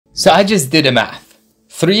So I just did a math.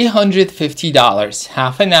 $350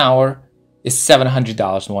 half an hour is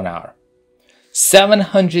 $700 1 hour.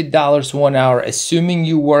 $700 1 hour, assuming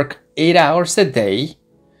you work 8 hours a day,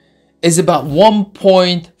 is about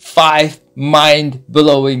 $1.5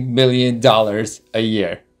 mind-blowing million a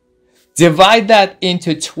year. Divide that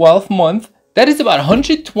into 12 months, that is about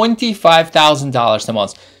 $125,000 a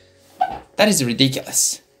month. That is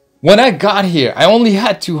ridiculous. When I got here, I only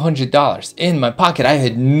had $200 in my pocket. I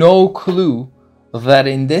had no clue that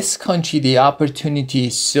in this country, the opportunity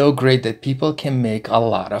is so great that people can make a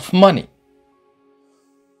lot of money.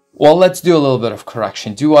 Well, let's do a little bit of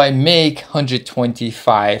correction. Do I make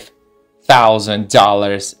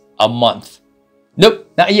 $125,000 a month?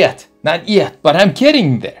 Nope, not yet. Not yet, but I'm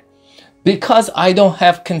getting there. Because I don't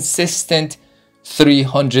have consistent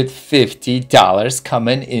 $350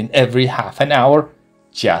 coming in every half an hour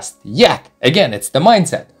just yet. Again, it's the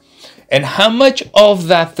mindset. And how much of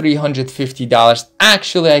that $350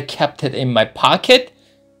 actually I kept it in my pocket?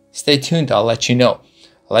 Stay tuned, I'll let you know.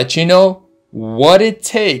 I'll let you know what it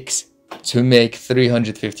takes to make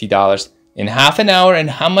 $350 in half an hour and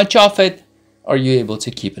how much of it are you able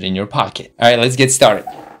to keep it in your pocket. All right, let's get started.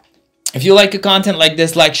 If you like a content like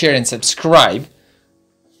this, like, share, and subscribe.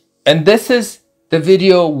 And this is the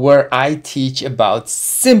video where I teach about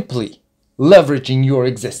simply leveraging your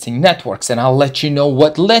existing networks, and I'll let you know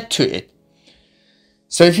what led to it.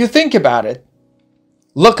 So if you think about it,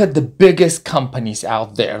 look at the biggest companies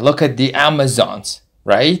out there. Look at the Amazons,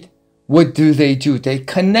 right? What do? They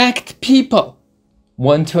connect people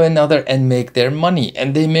one to another and make their money.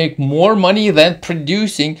 And they make more money than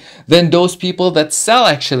producing than those people that sell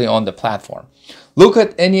actually on the platform. Look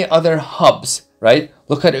at any other hubs, right?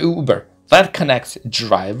 Look at Uber. That connects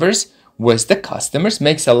drivers with the customers,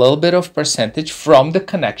 makes a little bit of percentage from the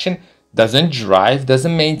connection, doesn't drive,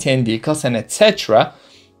 doesn't maintain vehicles, and etc.,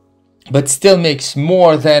 but still makes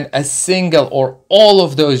more than a single or all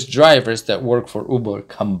of those drivers that work for Uber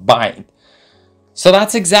combined. So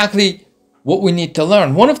that's exactly what we need to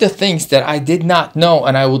learn. One of the things that I did not know,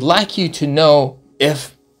 and I would like you to know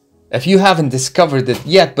if you haven't discovered it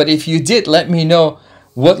yet, but if you did, let me know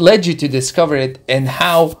what led you to discover it and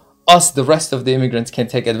how us, the rest of the immigrants, can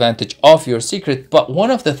take advantage of your secret. But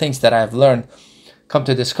one of the things that I've learned, come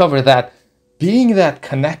to discover that being that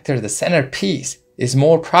connector, the centerpiece, is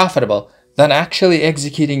more profitable than actually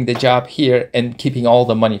executing the job here and keeping all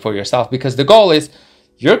the money for yourself. Because the goal is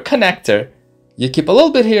your connector, you keep a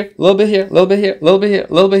little bit here, a little bit here, a little bit here, a little bit here,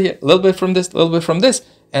 a little bit here, a little bit from this, a little bit from this,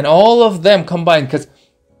 and all of them combined, because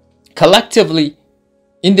collectively,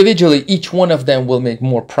 individually, each one of them will make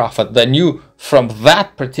more profit than you from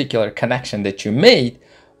that particular connection that you made.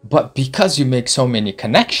 But because you make so many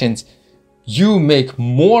connections, you make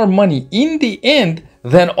more money in the end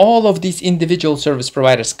than all of these individual service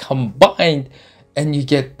providers combined, and you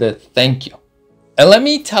get the thank you. And let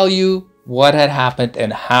me tell you what had happened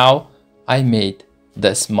and how I made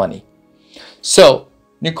this money. So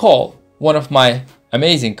Nicole, one of my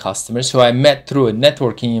amazing customers who I met through a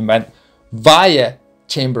networking event via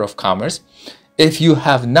Chamber of Commerce. If you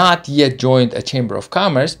have not yet joined a Chamber of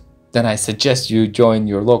Commerce, then I suggest you join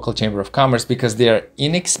your local Chamber of Commerce because they are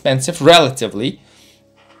inexpensive relatively,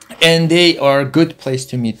 and they are a good place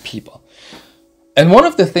to meet people. And one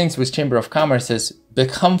of the things with Chamber of Commerce is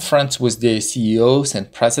become friends with the CEOs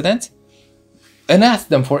and presidents and ask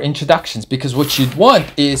them for introductions, because what you'd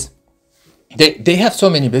want is they have so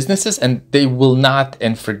many businesses and they will not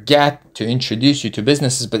and forget to introduce you to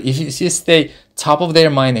businesses. But if you stay top of their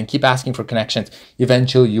mind and keep asking for connections,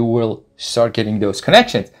 eventually you will start getting those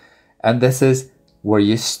connections. And this is where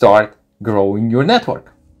you start growing your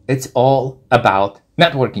network. It's all about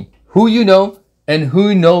networking. Who you know and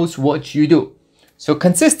who knows what you do. So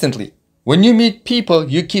consistently, when you meet people,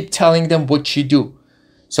 you keep telling them what you do.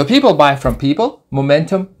 So people buy from people,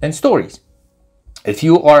 momentum, and stories. If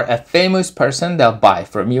you are a famous person, they'll buy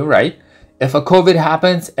from you, right? If a COVID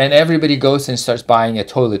happens and everybody goes and starts buying a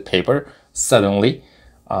toilet paper suddenly,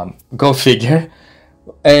 go figure,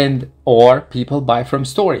 or people buy from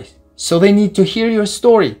stories. So they need to hear your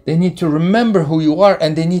story. They need to remember who you are,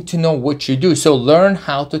 and they need to know what you do. So learn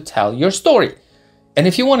how to tell your story. And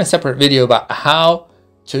if you want a separate video about how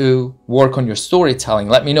to work on your storytelling,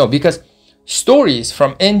 let me know, because stories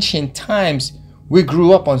from ancient times, we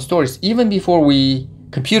grew up on stories even before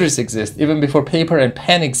computers exist, even before paper and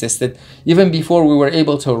pen existed, even before we were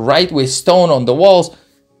able to write with stone on the walls.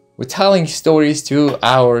 We're telling stories to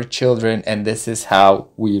our children, and this is how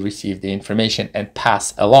we receive the information and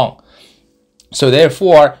pass along. So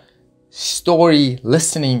therefore,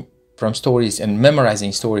 listening from stories and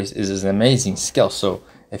memorizing stories is an amazing skill. So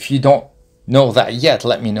if you don't know that yet,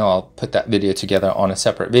 let me know. I'll put that video together on a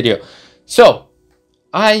separate video. So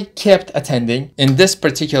I kept attending. In this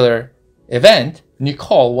particular event,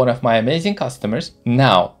 Nicole, one of my amazing customers,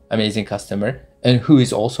 now amazing customer, and who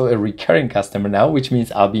is also a recurring customer now, which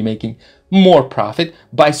means I'll be making more profit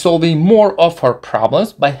by solving more of her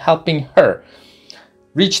problems, by helping her,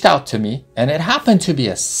 reached out to me, and it happened to be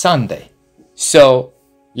a Sunday. So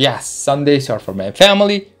yes, Sundays are for my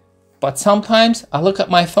family, but sometimes I look at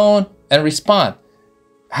my phone and respond.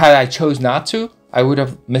 Had I chose not to, I would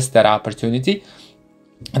have missed that opportunity.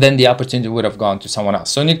 Then the opportunity would have gone to someone else.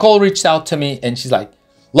 So Nicole reached out to me and she's like,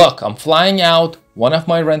 look, I'm flying out. One of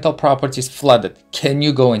my rental properties flooded. Can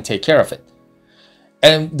you go and take care of it?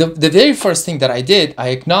 And the very first thing that I did, I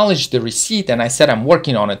acknowledged the receipt and I said, I'm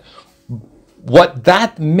working on it. What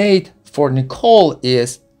that made for Nicole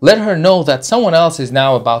is let her know that someone else is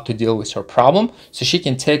now about to deal with her problem, so she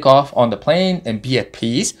can take off on the plane and be at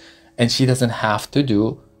peace, and she doesn't have to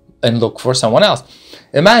do and look for someone else.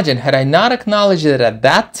 Imagine, had I not acknowledged it at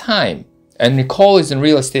that time, and Nicole is in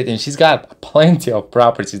real estate and she's got plenty of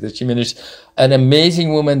properties that she managed, an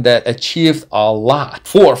amazing woman that achieved a lot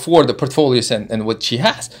for the portfolios and what she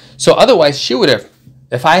has. So otherwise she would have,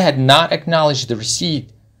 if I had not acknowledged the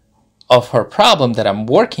receipt of her problem that I'm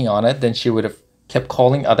working on it, then she would have kept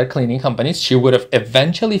calling other cleaning companies. She would have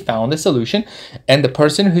eventually found a solution, and the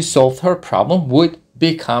person who solved her problem would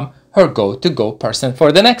become her go-to-go person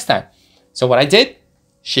for the next time. So what I did,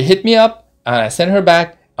 she hit me up and I sent her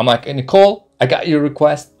back. I'm like, hey, Nicole, I got your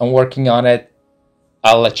request. I'm working on it.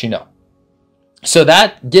 I'll let you know. So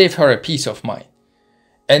that gave her a peace of mind.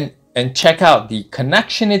 And check out, the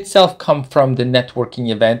connection itself come from the networking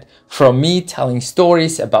event, from me telling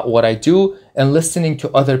stories about what I do and listening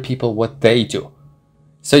to other people what they do.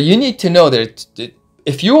 So you need to know that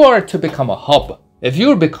if you are to become a hub, if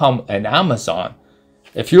you become an Amazon,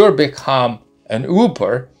 if you become an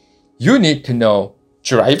Uber, you need to know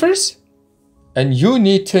drivers and you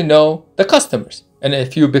need to know the customers. And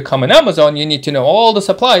if you become an Amazon, you need to know all the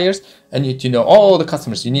suppliers and you need to know all the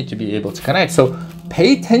customers. You need to be able to connect. So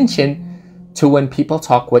pay attention to when people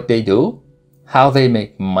talk what they do, how they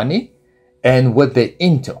make money, and what they're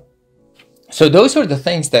into. So those are the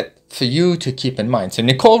things that for you to keep in mind. So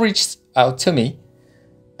Nicole reached out to me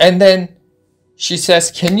and then she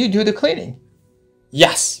says, can you do the cleaning?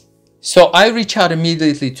 Yes. So I reach out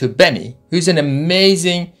immediately to Benny, who's an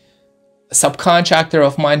amazing subcontractor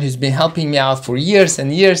of mine who's been helping me out for years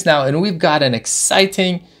and years now. And we've got an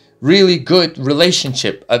exciting, really good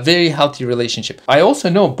relationship, a very healthy relationship. I also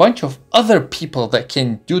know a bunch of other people that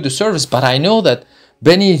can do the service, but I know that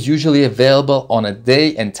Benny is usually available on a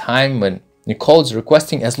day and time when Nicole is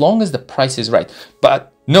requesting, as long as the price is right.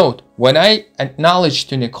 But note, when I acknowledged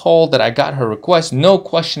to Nicole that I got her request, no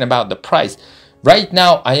question about the price. Right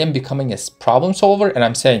now, I am becoming a problem solver and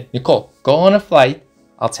I'm saying, Nicole, go on a flight.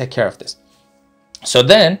 I'll take care of this. So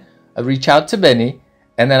then I reach out to Benny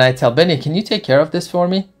and then I tell Benny, can you take care of this for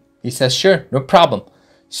me? He says, sure, no problem.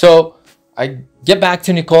 So I get back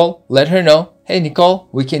to Nicole, let her know, hey, Nicole,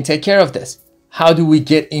 we can take care of this. How do we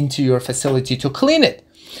get into your facility to clean it?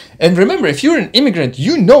 And remember, if you're an immigrant,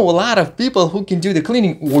 you know a lot of people who can do the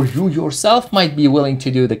cleaning, or you yourself might be willing to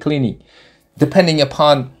do the cleaning, depending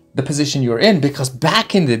upon the position you're in. Because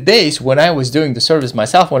back in the days when I was doing the service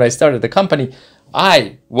myself, when I started the company,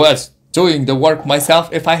 I was doing the work myself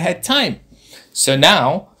if I had time. So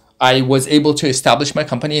now I was able to establish my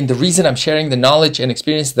company. And the reason I'm sharing the knowledge and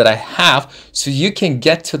experience that I have, so you can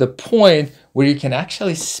get to the point where you can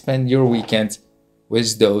actually spend your weekends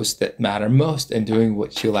with those that matter most and doing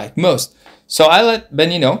what you like most. So I let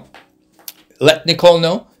Benny know, let Nicole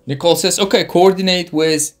know. Nicole says, okay, coordinate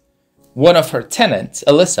with one of her tenants,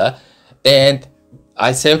 Alyssa. And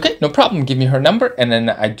I say, okay, no problem, give me her number. And then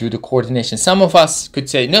I do the coordination. Some of us could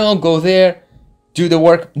say, no, go there, do the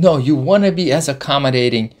work. No, you wanna be as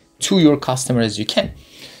accommodating to your customer as you can.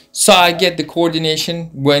 So I get the coordination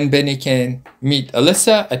when Benny can meet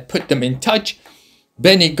Alyssa. I put them in touch.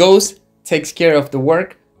 Benny goes, takes care of the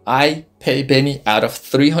work. I pay Benny out of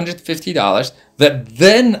 $350 that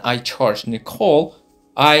then I charge Nicole.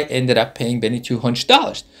 I ended up paying Benny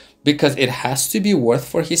 $200 because it has to be worth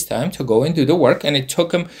for his time to go and do the work. And it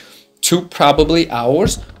took him 2 probably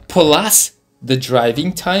hours plus the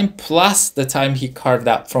driving time plus the time he carved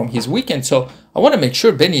out from his weekend. So I want to make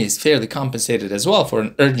sure Benny is fairly compensated as well for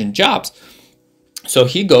an urgent jobs. So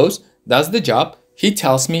he goes, does the job. He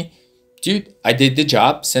tells me, dude, I did the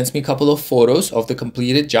job, sends me a couple of photos of the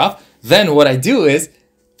completed job. Then what I do is,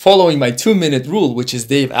 following my 2-minute rule, which is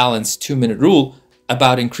Dave Allen's 2-minute rule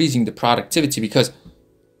about increasing the productivity, because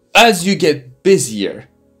as you get busier,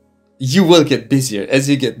 you will get busier. As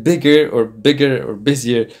you get bigger or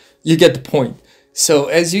busier, you get the point. So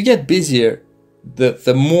as you get busier,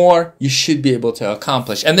 the more you should be able to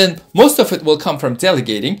accomplish. And then most of it will come from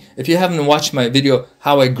delegating. If you haven't watched my video,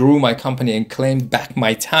 how I grew my company and claimed back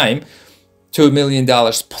my time to $1 million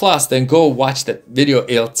plus, then go watch that video.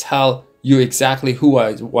 It'll tell you exactly who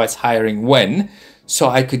I was hiring when, so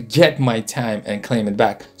I could get my time and claim it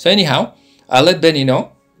back. So anyhow, I let Benny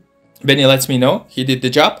know. Benny lets me know he did the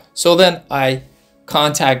job. So then I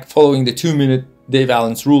contact following the 2-minute Dave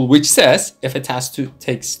Allen's rule, which says if it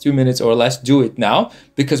takes 2 minutes or less, do it now,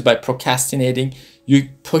 because by procrastinating, you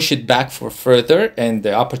push it back for further and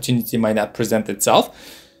the opportunity might not present itself.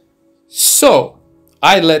 So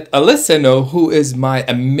I let Alyssa know, who is my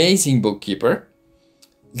amazing bookkeeper,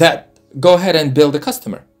 that go ahead and bill the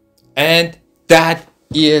customer. And that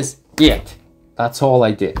is it. That's all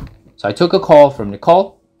I did. So I took a call from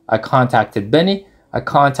Nicole. I contacted Benny. I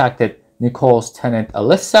contacted Nicole's tenant,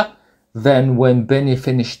 Alyssa. Then when Benny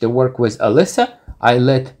finished the work with Alyssa, I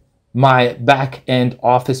let my back-end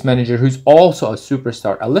office manager, who's also a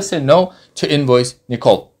superstar, Alyssa, know to invoice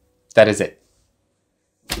Nicole. That is it.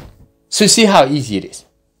 So see how easy it is.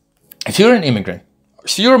 If you're an immigrant,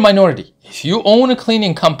 if you're a minority, if you own a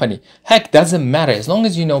cleaning company, heck, doesn't matter. As long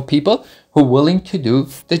as you know people who are willing to do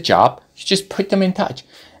the job, you just put them in touch.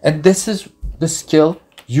 And this is the skill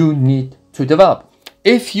you need to develop.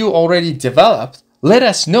 If you already developed, let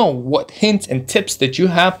us know what hints and tips that you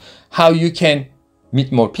have, how you can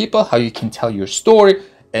meet more people, how you can tell your story,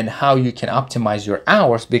 and how you can optimize your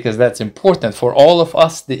hours, because that's important for all of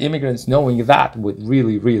us, the immigrants. Knowing that would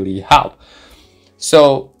really, really help.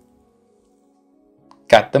 So,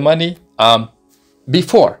 got the money.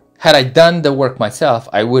 Before, had I done the work myself,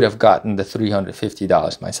 I would have gotten the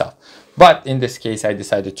 $350 myself. But in this case, I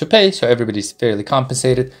decided to pay, so everybody's fairly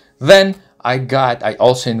compensated. Then I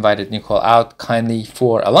also invited Nicole out kindly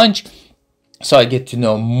for a lunch, so I get to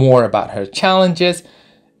know more about her challenges.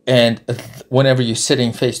 And whenever you're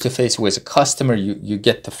sitting face to face with a customer, you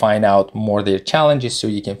get to find out more their challenges, so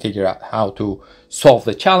you can figure out how to solve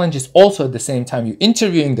the challenges. Also, at the same time, you're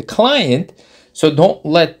interviewing the client, so don't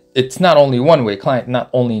let it's not only one way. Client not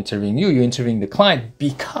only interviewing you, you're interviewing the client,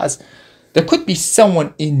 because there could be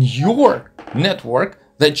someone in your network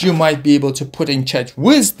that you might be able to put in touch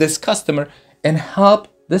with this customer and help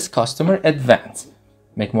this customer advance,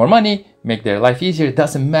 make more money, make their life easier. It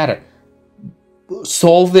doesn't matter.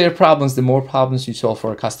 Solve their problems. The more problems you solve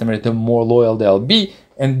for a customer, the more loyal they'll be,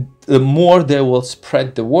 and the more they will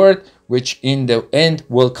spread the word, which in the end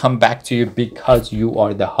will come back to you, because you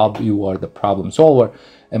are the hub, you are the problem solver.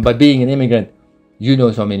 And by being an immigrant, you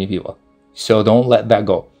know so many people. So don't let that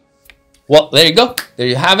go. Well, there you go. There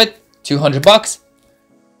you have it. $200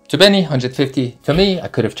 to Benny, $150 to me. I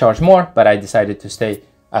could have charged more, but I decided to stay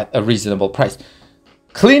at a reasonable price.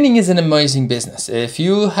 Cleaning is an amazing business. If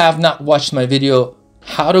you have not watched my video,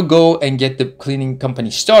 how to go and get the cleaning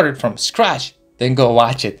company started from scratch, then go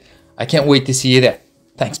watch it. I can't wait to see you there.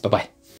 Thanks. Bye-bye.